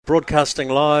broadcasting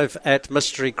live at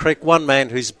Mystery Creek. One man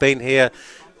who's been here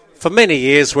for many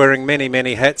years, wearing many,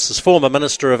 many hats, as former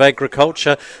Minister of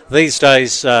Agriculture, these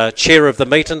days Chair of the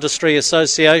Meat Industry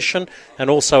Association and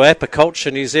also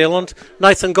Apiculture New Zealand.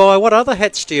 Nathan Guy, what other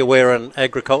hats do you wear in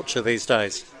agriculture these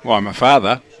days? Well, I'm a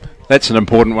father. That's an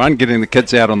important one, getting the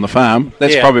kids out on the farm.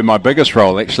 That's probably my biggest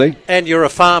role, actually. And you're a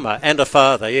farmer and a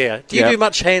father, yeah. Do you do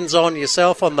much hands-on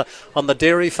yourself on the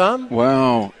dairy farm?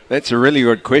 Well, that's a really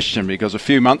good question, because a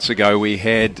few months ago we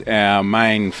had our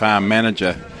main farm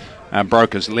manager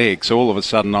broke his leg, so all of a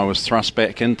sudden I was thrust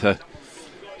back into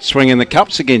swinging the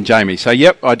cups again, Jamie. So,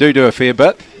 yep, I do a fair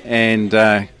bit, and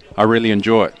I really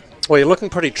enjoy it. Well, you're looking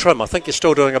pretty trim. I think you're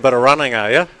still doing a bit of running,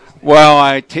 are you? Well,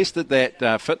 I tested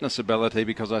that fitness ability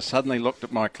because I suddenly looked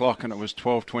at my clock and it was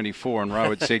 12:24, and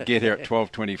Ro had said get here at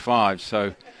 12:25.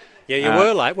 So yeah, you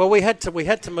were late. Well, we had to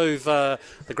move the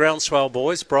Groundswell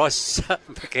boys, Bryce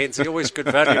McKenzie, always good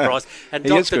value, Bryce, and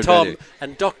Dr.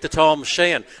 Tom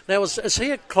Sheehan. Now, is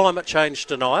he a climate change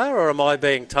denier, or am I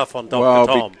being tough on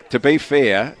Dr. Tom? To be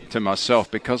fair to myself,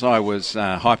 because I was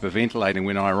hyperventilating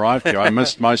when I arrived here, I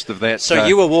missed most of that. So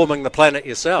you were warming the planet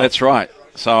yourself. That's right.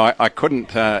 So I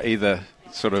couldn't either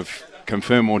sort of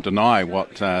confirm or deny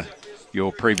what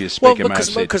your previous speaker may have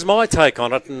said. Because my take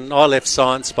on it, and I left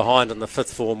science behind in the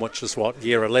fifth form, which is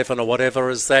year 11 or whatever,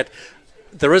 is that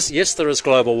there is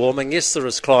global warming, yes, there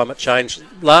is climate change,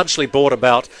 largely brought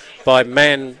about by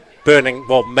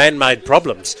man-made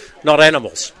problems, not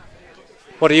animals.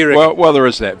 What do you reckon? Well, there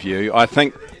is that view. I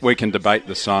think we can debate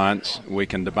the science, we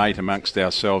can debate amongst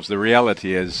ourselves. The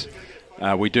reality is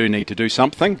we do need to do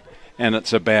something. And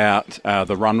it's about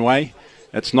the runway.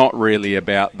 It's not really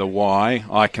about the why.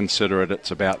 I consider it's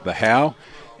about the how.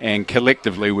 And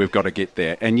collectively, we've got to get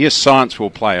there. And yes, science will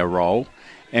play a role.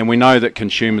 And we know that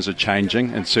consumers are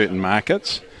changing in certain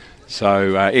markets.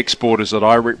 So exporters that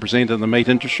I represent in the meat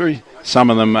industry, some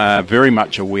of them are very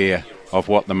much aware of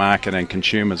what the market and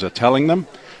consumers are telling them.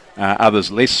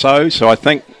 Others less so. So I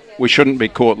think we shouldn't be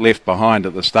caught left behind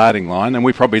at the starting line, and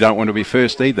we probably don't want to be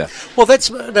first either. Well,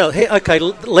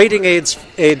 leading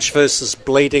edge versus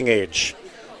bleeding edge.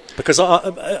 Because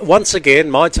once again,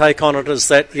 my take on it is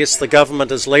that, yes, the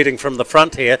government is leading from the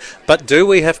front here, but do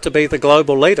we have to be the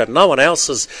global leader? No one else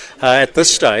is, at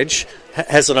this stage,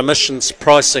 has an emissions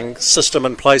pricing system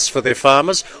in place for their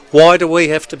farmers. Why do we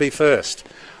have to be first?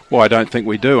 Well, I don't think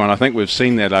we do, and I think we've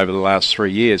seen that over the last 3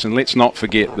 years. And let's not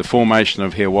forget the formation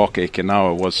of He Waka Eke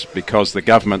Noa was because the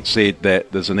government said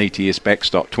that there's an ETS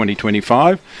backstop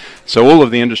 2025. So all of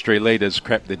the industry leaders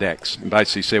crapped their dacks and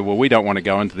basically said, well, we don't want to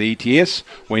go into the ETS.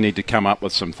 We need to come up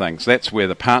with some things. That's where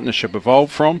the partnership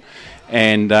evolved from,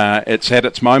 and it's had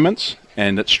its moments,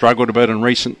 and it's struggled a bit in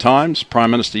recent times.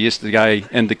 Prime Minister yesterday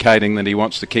indicating that he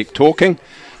wants to keep talking.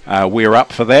 We're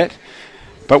up for that.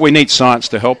 But we need science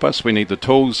to help us. We need the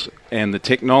tools and the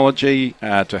technology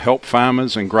to help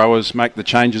farmers and growers make the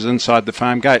changes inside the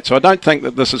farm gate. So I don't think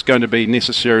that this is going to be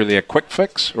necessarily a quick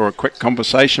fix or a quick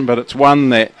conversation, but it's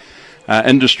one that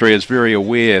industry is very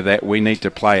aware that we need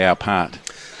to play our part.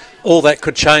 All that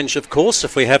could change, of course,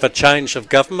 if we have a change of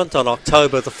government on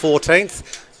October the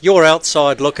 14th. You're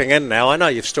outside looking in now. I know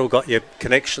you've still got your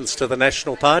connections to the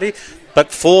National Party,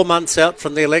 but 4 months out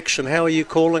from the election, how are you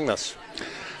calling this?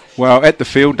 Well, at the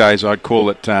field days, I'd call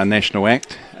it National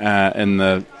Act in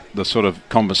the sort of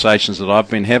conversations that I've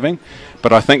been having.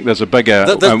 But I think there's a bigger...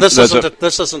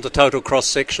 This isn't a total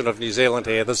cross-section of New Zealand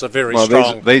here. There's a very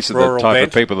strong these are the type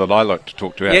of people that I like to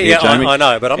talk to out here, Jamie. I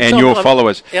know, but your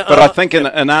followers. Yeah, but I think in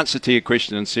answer to your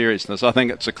question in seriousness, I think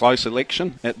it's a close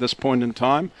election at this point in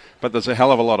time, but there's a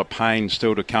hell of a lot of pain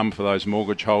still to come for those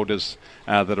mortgage holders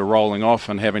that are rolling off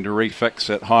and having to refix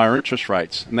at higher interest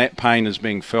rates. And that pain is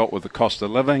being felt with the cost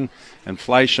of living,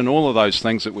 inflation, all of those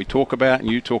things that we talk about and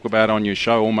you talk about on your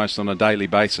show almost on a daily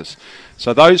basis.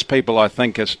 So those people, I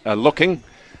think, are looking.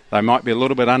 They might be a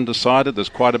little bit undecided. There's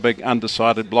quite a big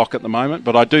undecided block at the moment,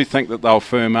 but I do think that they'll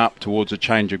firm up towards a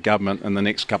change of government in the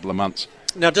next couple of months.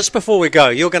 Now, just before we go,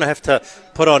 you're going to have to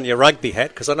put on your rugby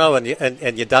hat, because I know in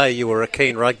your day you were a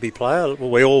keen rugby player. Well,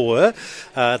 we all were.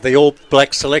 The All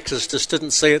Black selectors just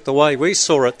didn't see it the way we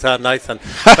saw it, Nathan.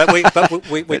 But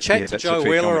we chatted to Joe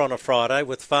Wheeler on a Friday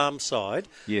with Farmside.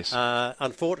 Yes.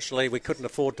 Unfortunately, we couldn't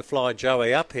afford to fly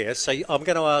Joey up here, so I'm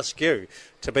going to ask you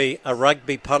to be a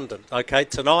rugby pundit. Okay,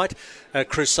 tonight,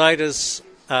 Crusaders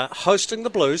hosting the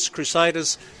Blues.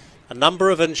 Crusaders... A number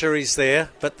of injuries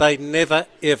there, but they never,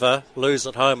 ever lose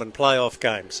at home in playoff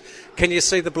games. Can you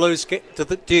see the Blues do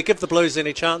you give the Blues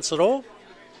any chance at all?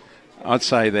 I'd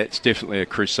say that's definitely a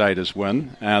Crusaders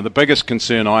win. The biggest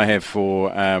concern I have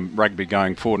for rugby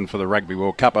going forward and for the Rugby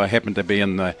World Cup, I happened to be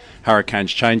in the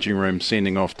Hurricanes changing room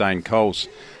sending off Dane Coles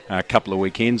a couple of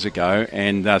weekends ago,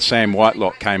 and Sam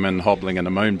Whitelock came in hobbling in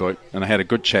a moon boot, and I had a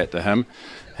good chat to him.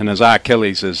 And his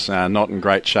Achilles is not in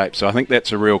great shape, so I think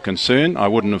that's a real concern. I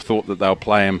wouldn't have thought that they'll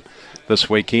play him this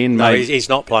weekend. No, he's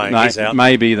not playing. He's out.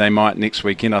 Maybe they might next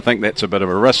weekend. I think that's a bit of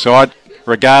a risk. So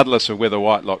regardless of whether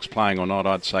Whitelock's playing or not,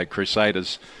 I'd say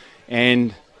Crusaders.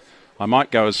 And I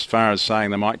might go as far as saying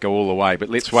they might go all the way, but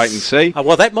let's wait and see.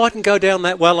 Well, that mightn't go down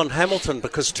that well in Hamilton,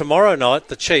 because tomorrow night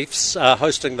the Chiefs are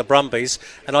hosting the Brumbies,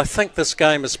 and I think this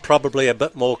game is probably a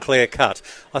bit more clear-cut.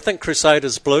 I think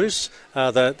Crusaders Blues,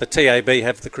 the TAB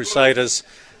have the Crusaders.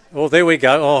 Oh, there we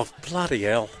go. Oh, bloody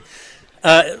hell.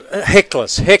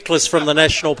 Hecklers from the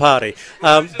National Party.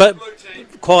 But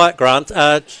quiet, Grant.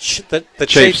 The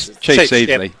Chiefs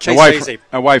easily. Yeah, Chiefs easy.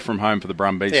 Away from home for the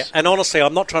Brumbies. Yeah, and honestly,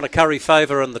 I'm not trying to curry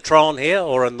favour in the Tron here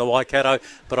or in the Waikato,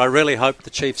 but I really hope the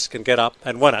Chiefs can get up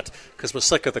and win it, because we're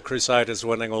sick of the Crusaders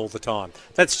winning all the time.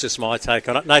 That's just my take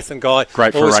on it. Nathan Guy,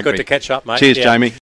 Great for always rugby. good to catch up, mate. Cheers, Jamie.